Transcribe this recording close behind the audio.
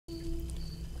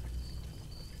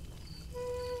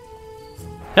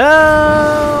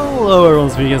Hello everyone,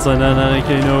 speaking of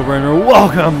no-brainer.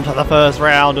 Welcome to the first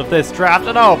round of this draft,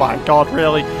 and oh my god,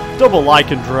 really? Double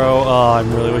Lycan draw. Oh,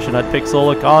 I'm really wishing I'd picked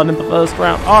Solarcon in the first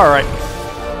round. Alright.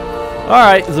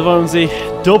 Alright, Zavonzi.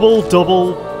 Double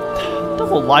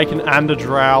Lycan and a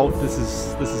drow. This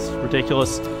is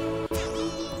ridiculous.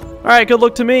 Alright, good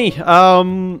luck to me.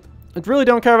 I really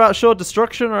don't care about short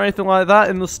destruction or anything like that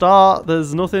in the start.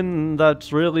 There's nothing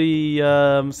that's really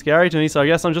scary to me, so I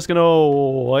guess I'm just going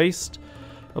to waste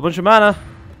a bunch of mana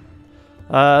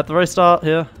at the very start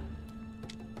here.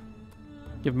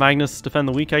 Give Magnus defend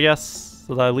the weak, I guess,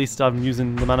 so that at least I'm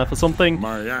using the mana for something.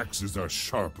 My axes are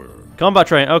sharper. Combat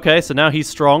train. Okay, so now he's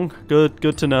strong.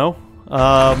 Good to know.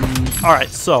 Alright,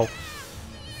 so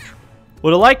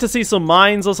would have liked to see some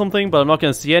mines or something, but I'm not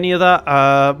going to see any of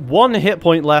that. One hit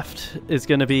point left is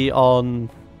going to be on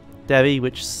Debbie,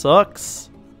 which sucks.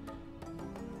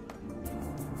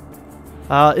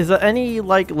 Is there any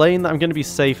like lane that I'm going to be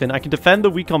safe in? I can defend the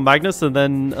weak on Magnus, and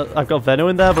then I've got Venno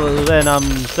in there, but then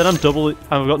I'm double.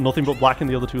 I've got nothing but black in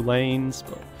the other two lanes.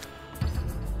 But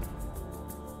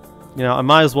you know, I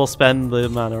might as well spend the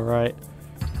mana, right?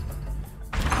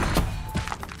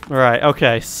 Alright,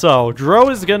 okay, so Dro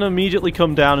is going to immediately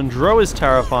come down, and Dro is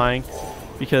terrifying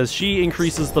because she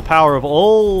increases the power of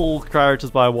all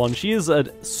characters by 1. She is a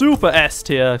super S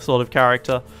tier sort of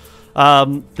character.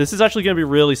 This is actually going to be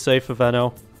really safe for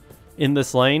Venno in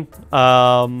this lane.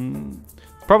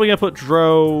 Probably going to put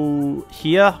Dro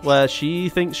here where she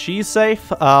thinks she's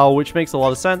safe, which makes a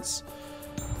lot of sense.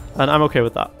 And I'm okay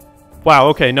with that. Wow,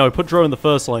 okay, no, put Dro in the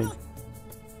first lane.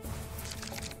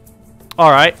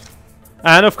 Alright.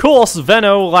 And of course,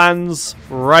 Venno lands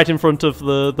right in front of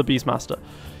the Beastmaster.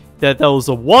 There was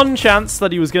a one chance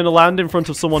that he was going to land in front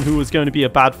of someone who was going to be a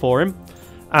bad for him.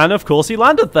 And of course, he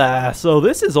landed there. So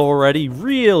this is already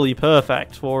really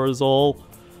perfect for us all.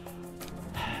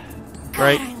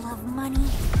 Great. God, I love money.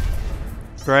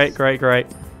 Great.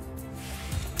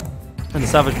 And the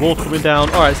Savage Wolf coming down.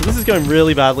 Alright, so this is going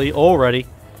really badly already.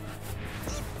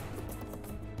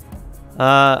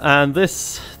 And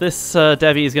this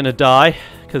Devi is going to die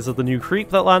because of the new creep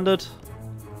that landed.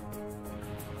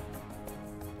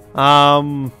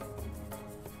 And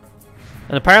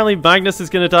apparently Magnus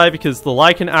is going to die because the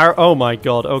Lycan arrow... Oh my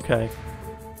god, okay.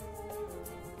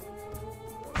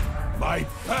 My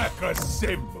pack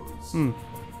assembles.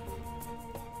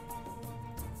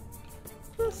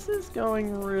 This is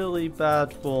going really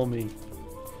bad for me.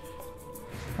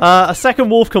 A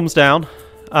second wolf comes down.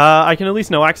 I can at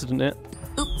least no accident it.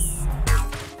 Oops.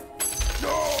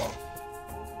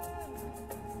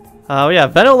 Oh yeah,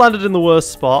 Venno landed in the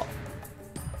worst spot.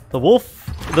 The wolf,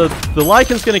 the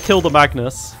Lycan's gonna kill the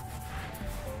Magnus.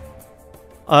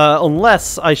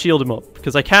 Unless I shield him up,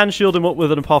 because I can shield him up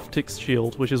with an Apophthegm's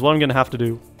shield, which is what I'm gonna have to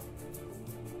do.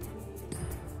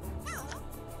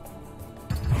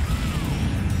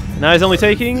 Now he's only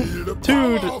taking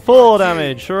 4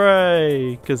 damage,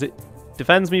 hooray! Because it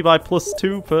defends me by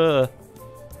 +2 per.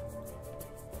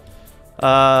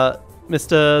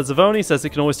 Mr. Zavoni says it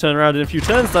can always turn around in a few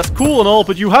turns. That's cool and all,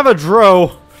 but you have a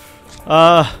Dro.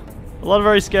 A lot of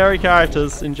very scary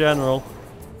characters in general.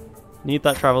 Need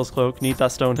that Traveler's Cloak, need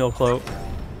that Stonehill Cloak.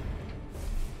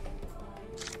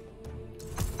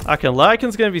 Okay,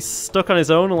 Lycan's gonna be stuck on his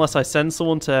own unless I send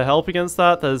someone to help against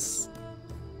that. There's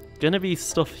gonna be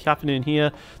stuff happening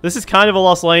here. This is kind of a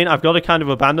lost lane. I've got to kind of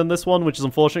abandon this one, which is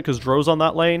unfortunate because Dro's on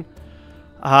that lane.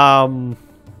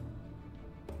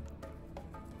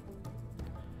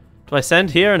 Do I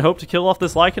send here and hope to kill off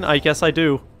this Lycan? I guess I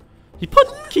do. He put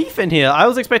Keith in here. I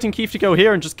was expecting Keith to go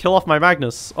here and just kill off my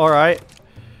Magnus. Alright.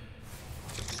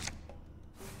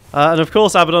 And of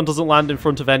course Abaddon doesn't land in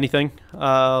front of anything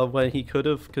when he could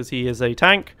have, because he is a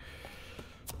tank.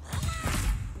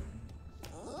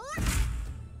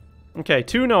 Okay,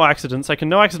 2 no accidents. I can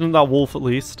no accident that wolf at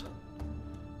least.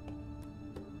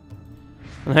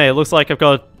 And hey, it looks like I've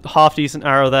got a half-decent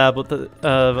arrow there,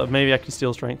 but maybe I can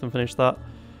steal strength and finish that.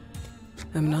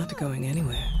 I'm not going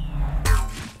anywhere.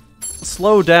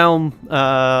 Slow down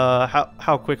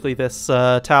how quickly this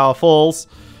tower falls.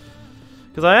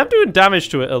 Because I am doing damage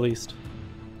to it, at least.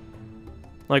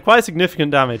 Like, quite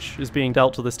significant damage is being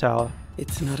dealt to this tower.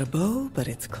 It's not a bow, but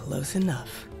it's close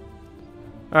enough.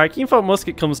 Alright, Keenfoot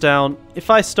Musket comes down. If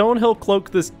I Stonehill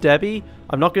Cloak this Debbie,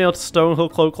 I'm not going to be able to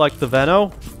Stonehill Cloak like the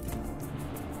Venno.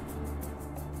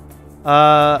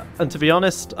 And to be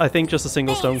honest, I think just a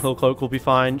single Stonehill Cloak will be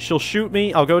fine. She'll shoot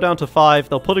me, I'll go down to 5,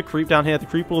 they'll put a creep down here, the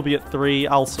creep will be at 3,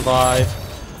 I'll survive.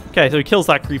 Okay, so he kills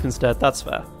that creep instead, that's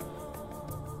fair.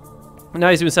 Now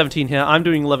he's doing 17 here, I'm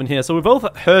doing 11 here, so we're both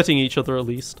hurting each other at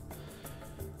least.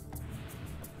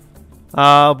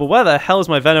 But where the hell is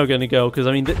my Veno going to go? Because,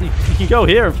 I mean, you can go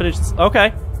here and finish this.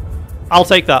 Okay. I'll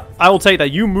take that. I will take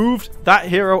that. You moved that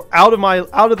hero out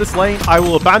of this lane. I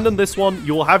will abandon this one.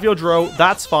 You will have your Dro.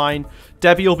 That's fine.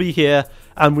 Debbie will be here,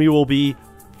 and we will be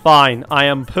fine. I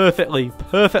am perfectly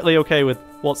okay with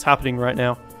what's happening right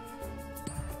now.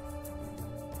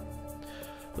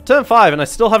 But turn 5, and I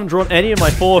still haven't drawn any of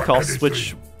my forecasts,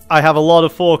 which I have a lot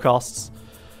of forecasts.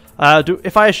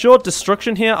 If I assured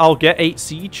destruction here, I'll get 8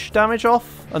 siege damage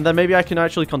off, and then maybe I can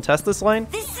actually contest this lane.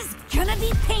 This is gonna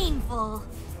be painful.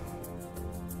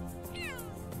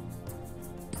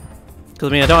 Because,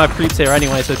 I mean, I don't have creeps here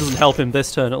anyway, so it doesn't help him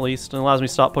this turn at least, and allows me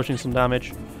to start pushing some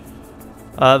damage.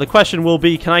 The question will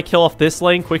be, can I kill off this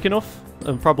lane quick enough?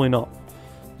 And probably not,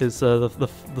 is the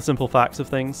simple facts of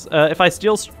things. If I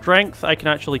steal strength, I can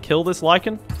actually kill this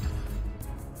Lycan.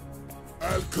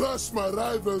 I'll crush my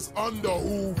rivals under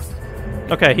hoof.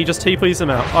 Okay, he just TPs him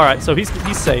out. Alright, so he's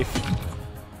safe.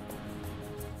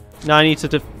 Now I need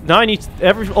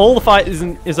to all the fight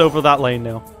is over that lane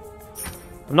now.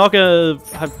 I'm not gonna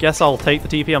guess I'll take the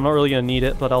TP. I'm not really gonna need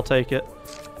it, but I'll take it.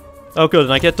 Oh good,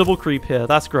 and I get double creep here.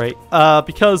 That's great.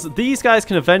 Because these guys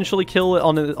can eventually kill it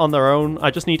on their own. I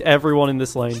just need everyone in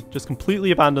this lane. Just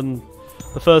completely abandon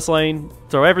the first lane.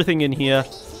 Throw everything in here.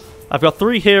 I've got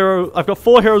 4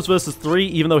 heroes versus 3,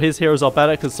 even though his heroes are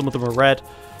better because some of them are red.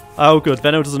 Oh good,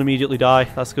 Veno doesn't immediately die.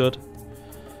 That's good.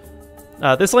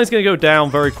 This lane's gonna go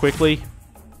down very quickly.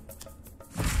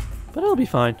 But it'll be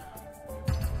fine.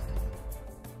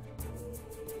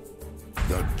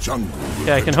 The jungle.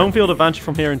 Okay, I can home field advantage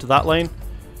from here into that lane.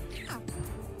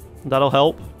 That'll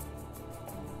help.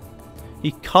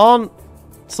 He can't...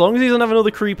 As long as he doesn't have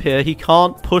another creep here, he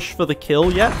can't push for the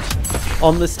kill yet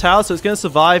on this tower, so it's going to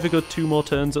survive a good 2 more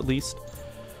turns at least.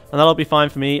 And that'll be fine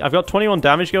for me. I've got 21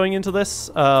 damage going into this,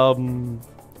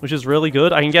 which is really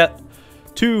good. I can get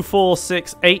 2, 4,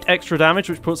 6, 8 extra damage,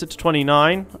 which puts it to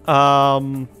 29.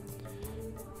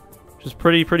 Which is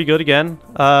pretty good again.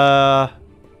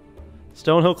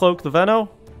 Stonehill Cloak the Veno?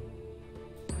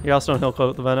 Yeah, I'll Stonehill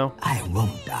Cloak the Veno. I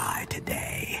won't die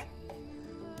today.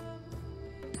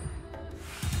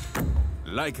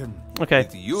 Lycan, Okay,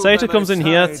 with you Sator by comes my in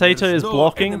here. side, Sator there's is no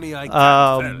blocking, enemy I can't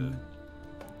fell.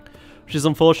 which is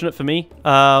unfortunate for me.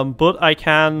 But I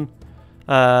can...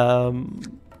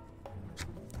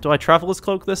 do I Traveler's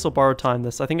Cloak this or Borrowed Time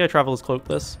this? I think I Traveler's Cloak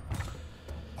this.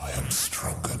 I am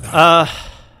stronger now.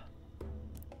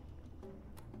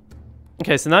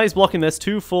 Okay, so now he's blocking this.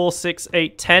 2, 4, 6,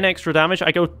 8, 10 extra damage.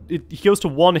 He goes to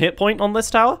 1 hit point on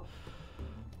this tower.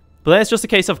 But then it's just a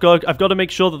case I've got to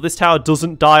make sure that this tower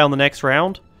doesn't die on the next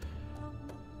round.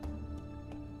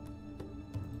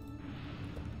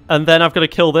 And then I've got to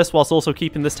kill this whilst also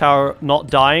keeping this tower not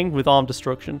dying with armed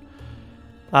destruction.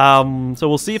 So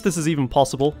we'll see if this is even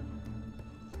possible.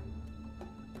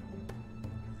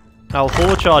 I'll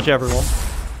forward charge everyone.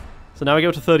 So now we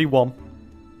go to 31.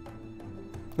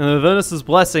 And with Avernus'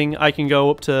 Blessing, I can go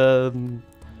up to...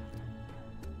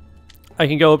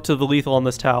 the lethal on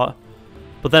this tower.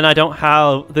 But then I don't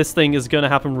have... This thing is going to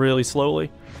happen really slowly.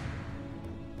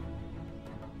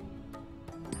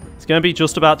 It's going to be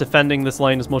just about defending this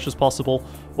lane as much as possible,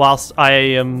 whilst I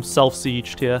am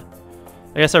self-sieged here.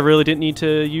 I guess I really didn't need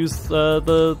to use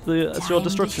the Assured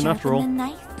Destruction after all. The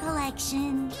knife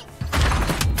collection.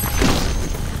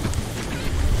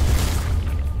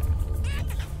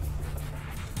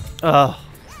 Gonna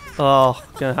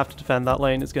have to defend that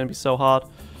lane. It's gonna be so hard.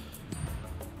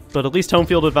 But at least home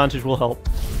field advantage will help.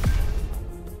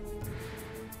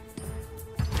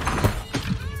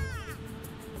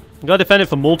 I'm gonna defend it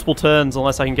for multiple turns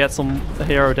unless I can get some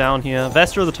hero down here.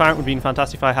 Vestra of the Tyrant would be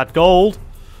fantastic if I had gold,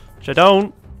 which I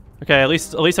don't. Okay, at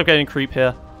least I'm getting creep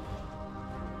here.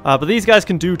 But these guys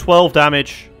can do 12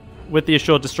 damage with the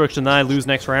Assured Destruction, then I lose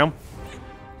next round.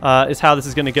 Is how this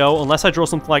is going to go, unless I draw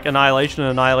something like Annihilation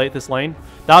and annihilate this lane.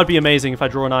 That would be amazing if I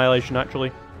draw Annihilation,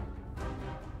 actually.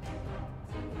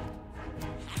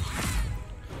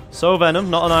 So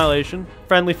Venom, not Annihilation.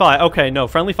 Friendly Fire. Okay, no,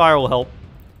 Friendly Fire will help.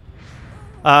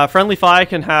 Friendly Fire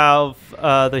can have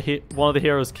one of the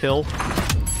heroes kill.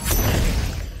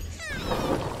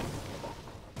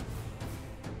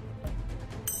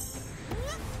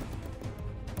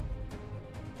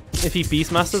 If he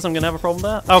Beastmasters, I'm going to have a problem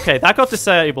there. Okay, that got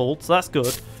disabled, so that's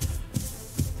good.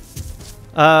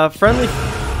 Friendly...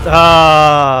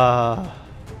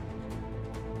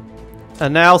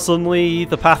 And now suddenly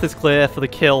the path is clear for the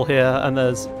kill here, and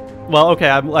there's... Well, okay,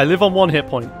 I live on 1 hit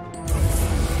point.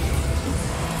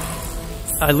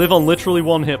 I live on literally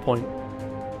 1 hit point.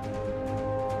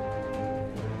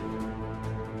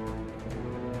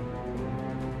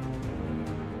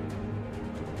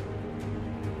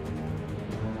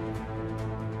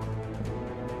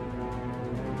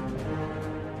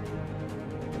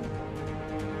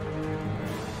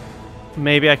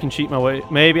 Maybe I can cheat my way.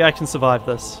 Maybe I can survive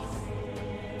this.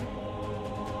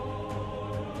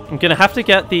 I'm gonna have to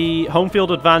get the home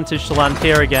field advantage to land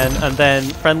here again, and then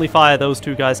friendly fire those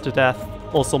two guys to death,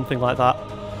 or something like that.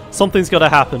 Something's gotta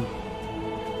happen.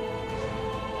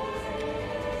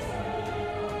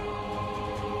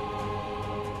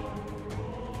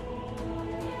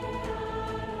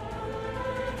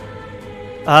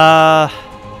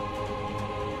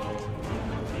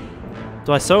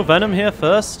 Do I sow Venom here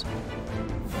first?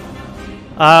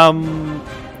 I'm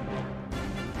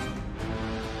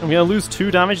gonna lose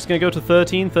 2 damage. It's gonna go to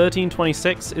 13. 13,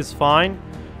 26 is fine.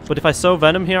 But if I sow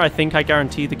Venom here, I think I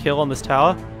guarantee the kill on this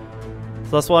tower. So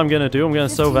that's what I'm gonna do. I'm gonna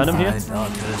sow Venom here. Show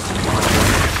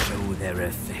their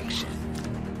affection.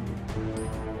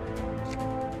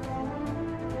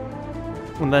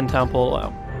 And then Town Portal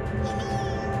out.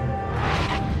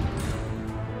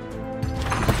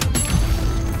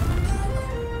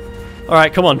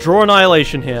 Alright, come on. Draw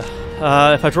Annihilation here.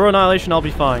 If I draw Annihilation, I'll be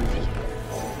fine.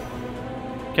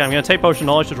 Okay, I'm going to take Potion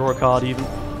Knowledge to draw a card even.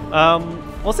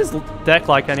 What's his deck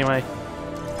like anyway?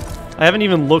 I haven't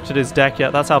even looked at his deck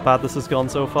yet. That's how bad this has gone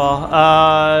so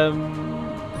far.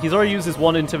 He's already used his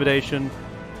 1 Intimidation.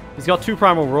 He's got 2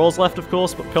 Primal Roars left, of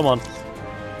course, but come on.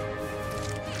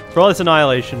 Draw this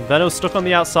Annihilation. Venom's stuck on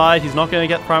the outside. He's not going to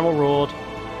get Primal Roared.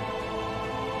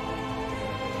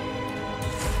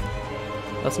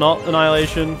 That's not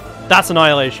Annihilation. That's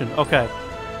Annihilation. Okay.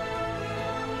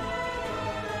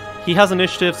 He has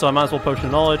Initiative, so I might as well Potion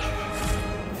of Knowledge.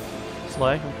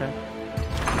 Slay. Okay.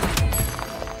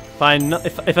 Fine.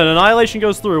 If an Annihilation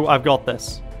goes through, I've got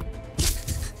this.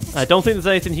 I don't think there's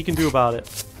anything he can do about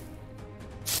it.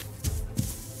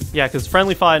 Yeah, because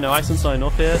Friendly Fire, no accent's not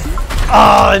enough here.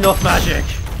 Ah, enough magic!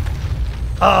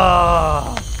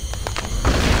 Ah!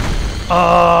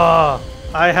 Ah!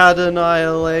 I had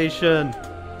Annihilation.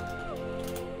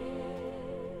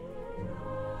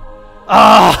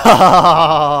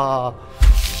 Ah!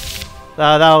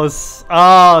 That was...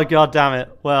 Oh, god damn it.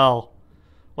 Well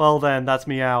then, that's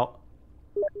me out.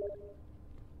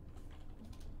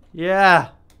 Yeah.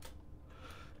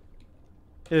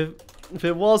 If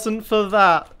it wasn't for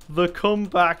that, the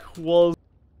comeback was...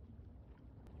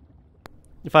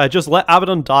 If I had just let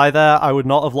Abaddon die there, I would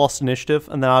not have lost initiative,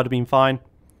 and then I would have been fine.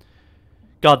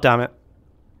 God damn it.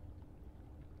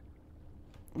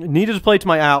 Needed to play to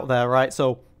my out there, right?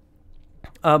 So...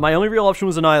 my only real option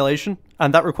was Annihilation,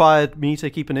 and that required me to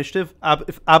keep initiative.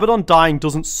 If Abaddon dying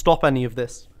doesn't stop any of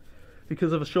this,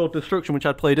 because of a short destruction which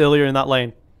I'd played earlier in that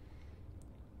lane.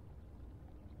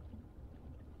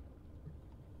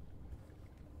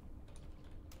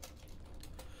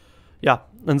 Yeah,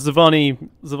 and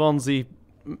Zavonzi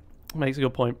makes a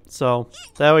good point. So,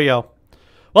 there we go.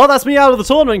 Well, that's me out of the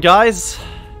tournament, guys.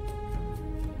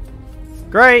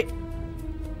 Great.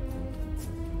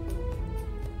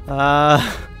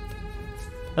 That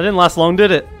didn't last long,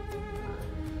 did it?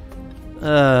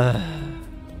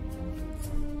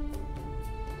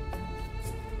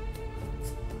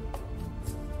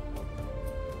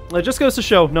 It just goes to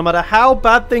show, no matter how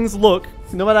bad things look,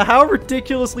 no matter how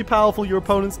ridiculously powerful your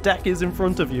opponent's deck is in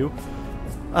front of you,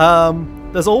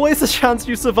 there's always a chance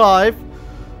you survive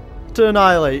to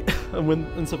annihilate and win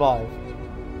and survive.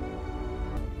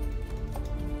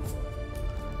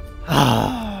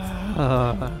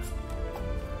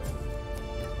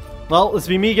 Well, this has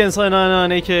been me against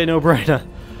 99, aka No Brainer.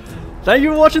 Thank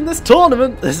you for watching this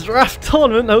tournament, this draft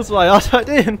tournament hosted by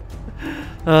ArtifactInn.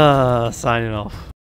 Signing off.